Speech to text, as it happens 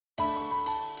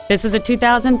This is a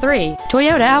 2003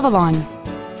 Toyota Avalon.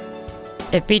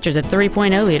 It features a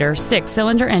 3.0-liter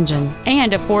six-cylinder engine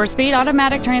and a 4-speed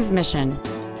automatic transmission.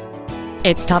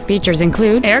 Its top features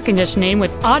include air conditioning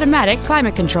with automatic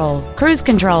climate control, cruise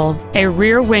control, a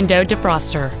rear window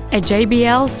defroster, a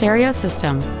JBL stereo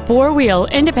system, 4-wheel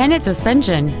independent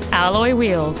suspension, alloy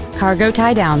wheels, cargo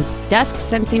tie-downs, dusk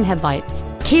sensing headlights,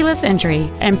 keyless entry,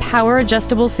 and power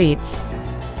adjustable seats.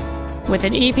 With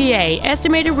an EPA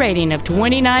estimated rating of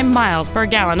 29 miles per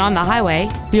gallon on the highway,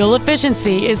 fuel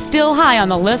efficiency is still high on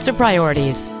the list of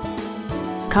priorities.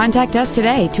 Contact us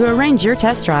today to arrange your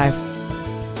test drive.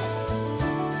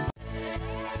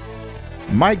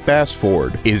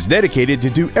 MikeBassFord is dedicated to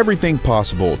do everything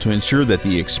possible to ensure that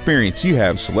the experience you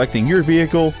have selecting your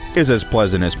vehicle is as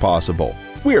pleasant as possible.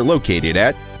 We are located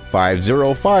at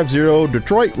 5050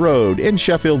 Detroit Road in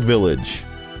Sheffield Village.